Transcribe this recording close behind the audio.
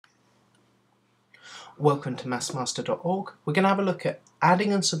Welcome to mathsmaster.org. We're going to have a look at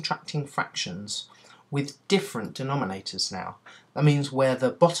adding and subtracting fractions with different denominators now. That means where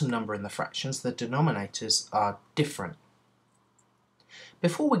the bottom number in the fractions, the denominators, are different.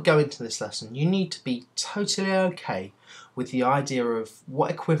 Before we go into this lesson, you need to be totally okay with the idea of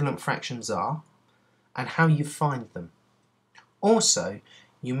what equivalent fractions are and how you find them. Also,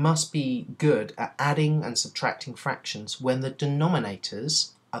 you must be good at adding and subtracting fractions when the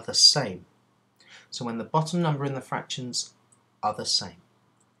denominators are the same. So when the bottom number in the fractions are the same.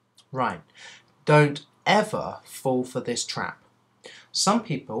 Right, don't ever fall for this trap. Some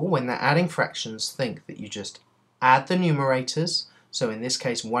people, when they're adding fractions, think that you just add the numerators, so in this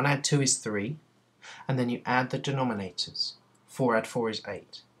case 1 add 2 is 3, and then you add the denominators. 4 add 4 is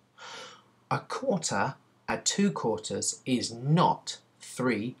 8. A quarter add 2 quarters is not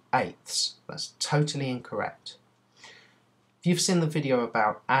 3/8. That's totally incorrect. If you've seen the video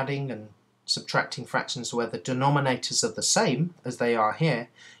about adding and subtracting fractions where the denominators are the same as they are here,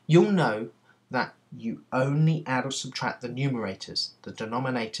 you'll know that you only add or subtract the numerators. The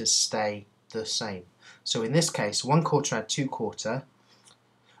denominators stay the same. So in this case, 1 quarter add 2 quarter,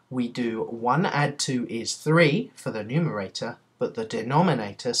 we do 1 add 2 is 3 for the numerator, but the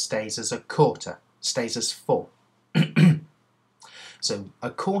denominator stays as a quarter, stays as 4. So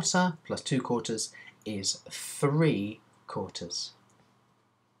a quarter plus 2 quarters is 3 quarters.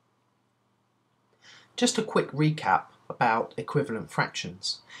 Just a quick recap about equivalent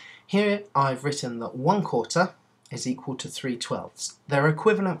fractions. Here I've written that 1 quarter is equal to 3/12. They're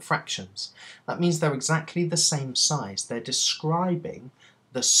equivalent fractions. That means they're exactly the same size. They're describing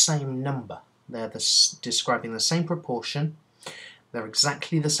the same number. They're describing the same proportion. They're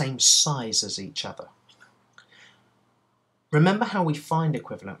exactly the same size as each other. Remember how we find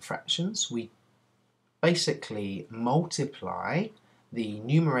equivalent fractions? We basically multiply the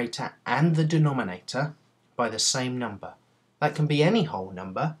numerator and the denominator by the same number. That can be any whole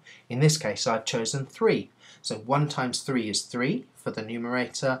number. In this case I've chosen 3. So 1 times 3 is 3 for the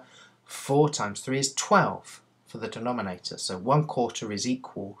numerator, 4 times 3 is 12 for the denominator. So 1 quarter is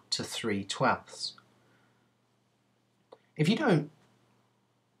equal to 3/12. If you don't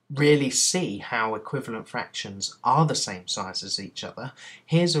really see how equivalent fractions are the same size as each other,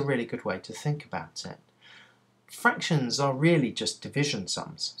 here's a really good way to think about it. Fractions are really just division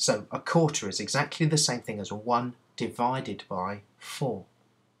sums. So a quarter is exactly the same thing as 1 divided by 4,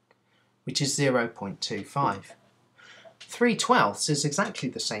 which is 0.25. 3/12 is exactly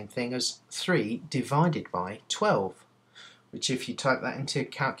the same thing as 3 divided by 12, which if you type that into a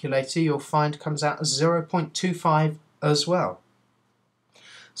calculator you'll find comes out as 0.25 as well.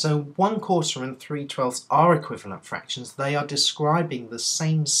 So 1 quarter and 3/12 are equivalent fractions. They are describing the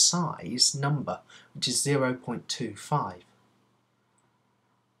same size number, which is 0.25.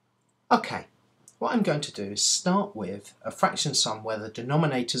 Okay, what I'm going to do is start with a fraction sum where the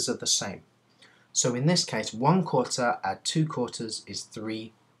denominators are the same. So in this case, 1 quarter add 2 quarters is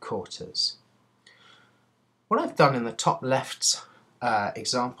 3 quarters. What I've done in the top left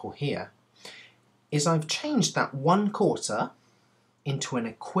example here is I've changed that 1 quarter into an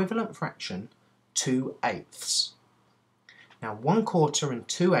equivalent fraction 2/8. Now 1 quarter and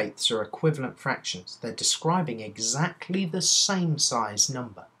 2/8 are equivalent fractions. They're describing exactly the same size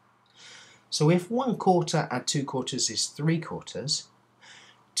number. So if 1 quarter add 2 quarters is 3 quarters,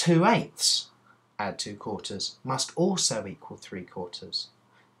 2/8 add 2 quarters must also equal 3 quarters.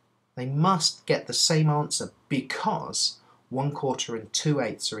 They must get the same answer because 1 quarter and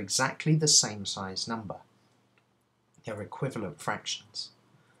 2/8 are exactly the same size number. They're equivalent fractions.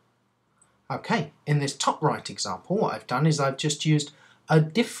 Okay, in this top right example, what I've done is I've just used a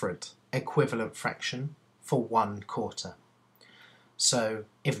different equivalent fraction for 1 quarter. So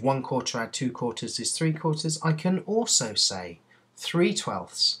if 1 quarter add 2 quarters is 3 quarters, I can also say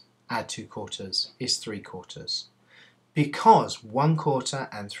 3/12 add 2 quarters is 3 quarters. Because 1 quarter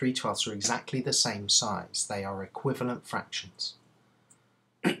and 3/12 are exactly the same size, they are equivalent fractions.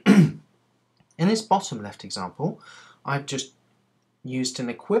 In this bottom left example, I've just used an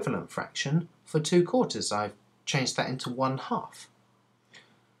equivalent fraction for 2 quarters. I've changed that into 1/2.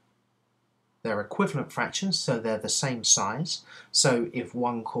 They're equivalent fractions, so they're the same size. So if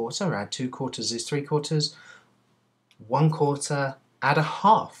 1 quarter add 2 quarters is 3 quarters, 1 quarter add a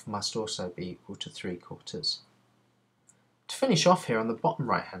half must also be equal to 3 quarters. To finish off here on the bottom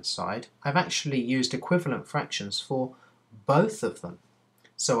right hand side, I've actually used equivalent fractions for both of them.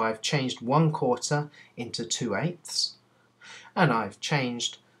 So I've changed 1 quarter into 2/8, and I've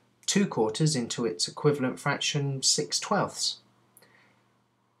changed 2 quarters into its equivalent fraction 6/12.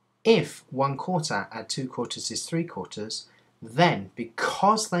 If 1 quarter add 2 quarters is 3 quarters, then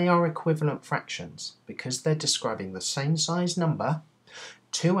because they are equivalent fractions, because they're describing the same size number,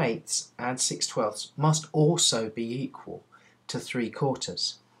 2/8 and 6/12 must also be equal to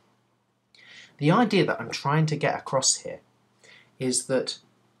 3/4. The idea that I'm trying to get across here is that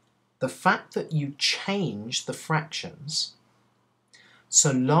the fact that you change the fractions,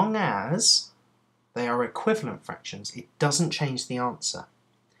 so long as they are equivalent fractions, it doesn't change the answer.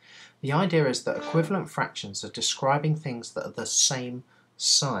 The idea is that equivalent fractions are describing things that are the same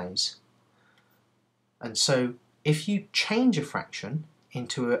size. And so if you change a fraction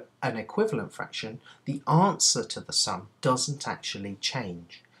into an equivalent fraction, the answer to the sum doesn't actually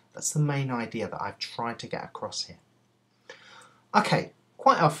change. That's the main idea that I've tried to get across here. Okay,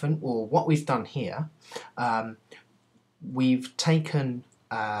 quite often, or what we've done here, we've taken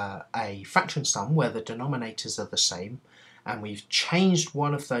a fraction sum where the denominators are the same, and we've changed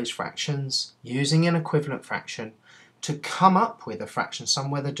one of those fractions using an equivalent fraction to come up with a fraction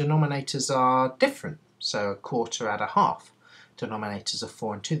sum where the denominators are different. So 1/4 add 1/2. Denominators are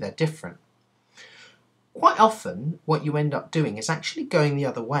 4 and 2, they're different. Quite often what you end up doing is actually going the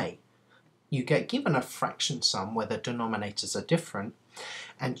other way. You get given a fraction sum where the denominators are different,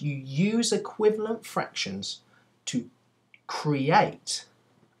 and you use equivalent fractions to create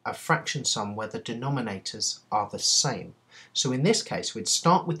a fraction sum where the denominators are the same. So in this case we'd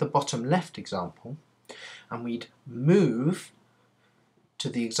start with the bottom left example and we'd move to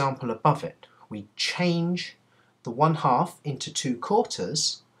the example above it. We'd change the 1/2 into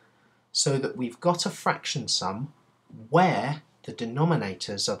 2/4 so that we've got a fraction sum where the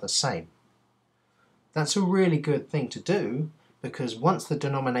denominators are the same. That's a really good thing to do, because once the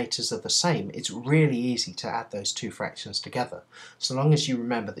denominators are the same, it's really easy to add those two fractions together. So long as you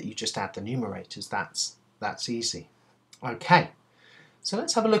remember that you just add the numerators, that's easy. Okay, so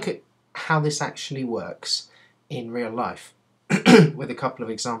let's have a look at how this actually works in real life with a couple of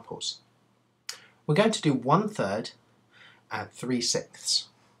examples. We're going to do 1/3 and 3/6.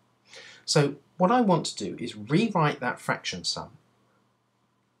 So what I want to do is rewrite that fraction sum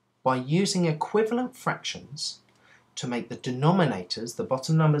by using equivalent fractions to make the denominators, the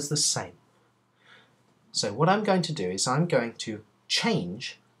bottom numbers, the same. So what I'm going to do is I'm going to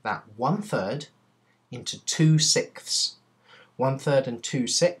change that 1/3 into 2/6. 1/3 and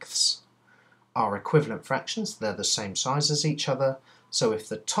 2/6 are equivalent fractions, they're the same size as each other, so if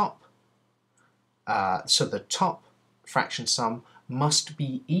the top fraction sum must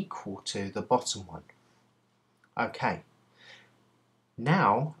be equal to the bottom one. Okay.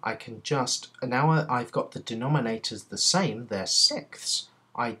 Now I've got the denominators the same, they're 6ths.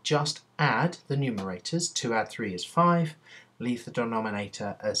 I just add the numerators. 2 add 3 is 5, leave the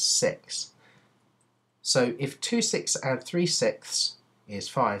denominator as 6. So if 2/6 add 3/6 is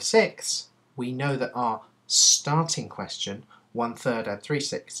 5/6, we know that our starting question, 1/3 add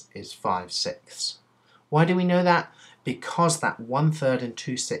 3/6, is 5/6. Why do we know that? Because that 1/3 and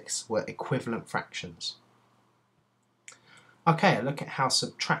 2/6 were equivalent fractions. Okay, a look at how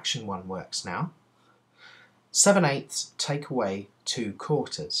subtraction 1 works now. 7/8 take away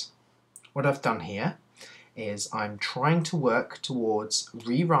 2/4. What I've done here is I'm trying to work towards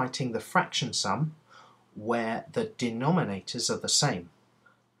rewriting the fraction sum where the denominators are the same.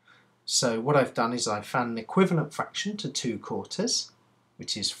 So what I've done is I've found an equivalent fraction to 2/4,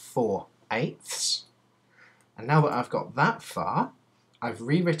 which is 4/8. And now that I've got that far, I've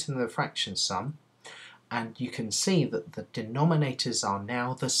rewritten the fraction sum, and you can see that the denominators are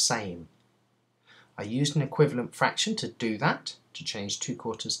now the same. I used an equivalent fraction to do that, to change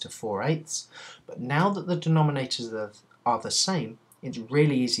 2/4 to 4/8, but now that the denominators are the same, it's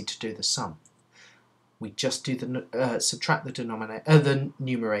really easy to do the sum. We just do subtract the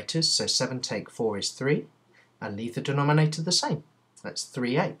numerators, so 7 take 4 is 3, and leave the denominator the same. That's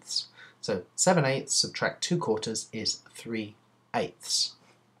 3/8. So 7/8 subtract 2/4 is 3/8.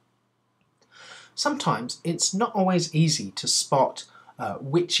 Sometimes it's not always easy to spot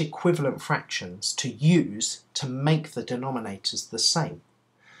which equivalent fractions to use to make the denominators the same.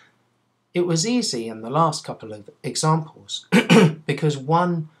 It was easy in the last couple of examples because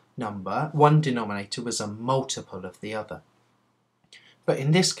one denominator was a multiple of the other. But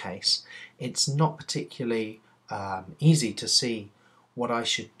in this case, it's not particularly easy to see what I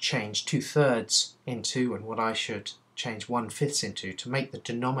should change 2/3 into and what I should change 1/5 into to make the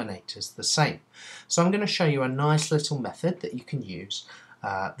denominators the same. So I'm going to show you a nice little method that you can use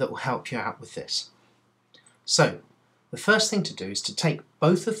that will help you out with this. So the first thing to do is to take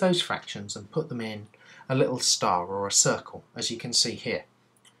both of those fractions and put them in a little star or a circle, as you can see here.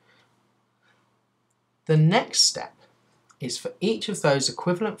 The next step is for each of those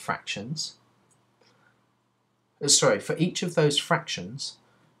equivalent fractions for each of those fractions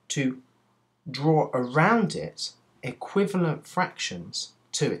to draw around it equivalent fractions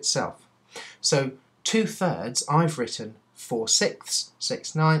to itself. So 2/3 I've written 4/6,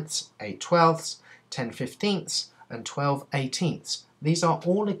 6/9, 8/12, 10/15, and 12/18. These are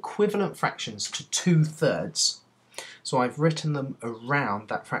all equivalent fractions to 2/3. So I've written them around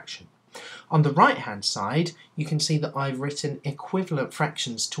that fraction. On the right hand side you can see that I've written equivalent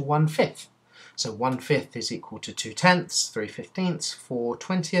fractions to 1/5. So 1/5 is equal to 2/10, 3/15,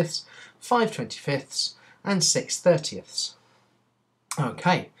 4/20, 5/25, and 6/30.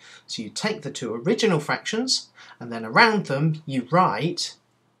 Okay, so you take the two original fractions and then around them you write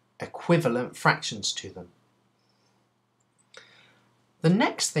equivalent fractions to them. The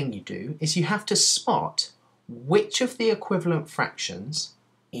next thing you do is you have to spot which of the equivalent fractions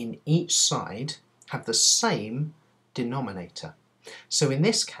in each side have the same denominator. So in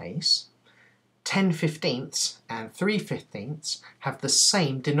this case 10/15 and 3/15 have the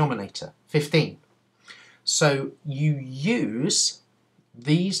same denominator, 15. So you use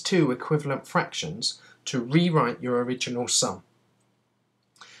these two equivalent fractions to rewrite your original sum.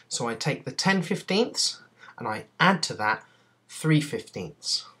 So I take the 10/15 and I add to that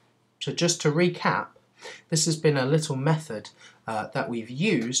 3/15. So just to recap, this has been a little method that we've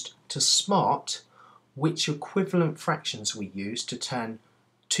used to spot which equivalent fractions we use to turn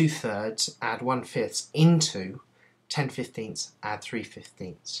 2/3 add 1/5 into 10/15 add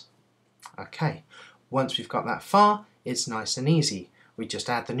 3/15. Okay, once we've got that far, it's nice and easy. We just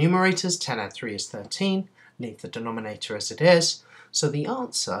add the numerators, 10 add 3 is 13, leave the denominator as it is. So the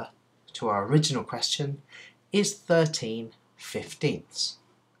answer to our original question is 13/15.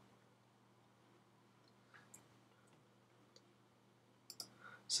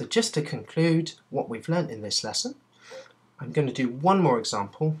 So just to conclude what we've learnt in this lesson, I'm going to do one more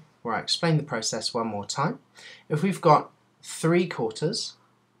example where I explain the process one more time. If we've got 3/4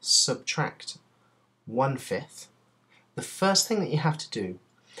 subtract 1/5, the first thing that you have to do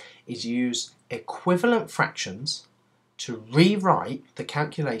is use equivalent fractions to rewrite the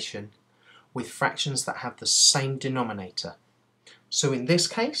calculation with fractions that have the same denominator. So in this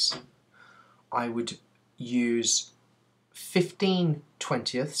case, I would use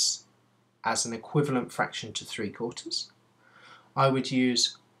 15/20 as an equivalent fraction to 3/4. I would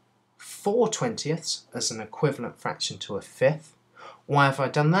use 4/20 as an equivalent fraction to 1/5. Why have I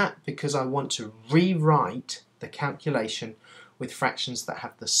done that? Because I want to rewrite the calculation with fractions that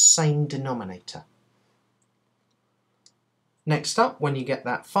have the same denominator. Next up, when you get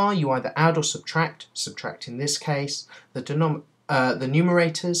that far, you either add or subtract. Subtract in this case the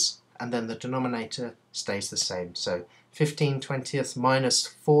numerators, and then the denominator stays the same. So 15/20 minus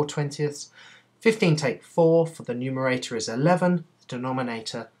 4/20. 15 take 4, for the numerator is 11, the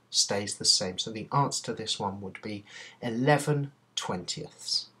denominator stays the same. So the answer to this one would be 11/20.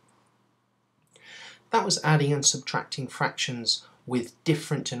 That was adding and subtracting fractions with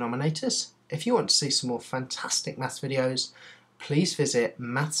different denominators. If you want to see some more fantastic maths videos, please visit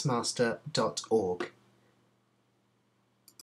mathsmaster.org.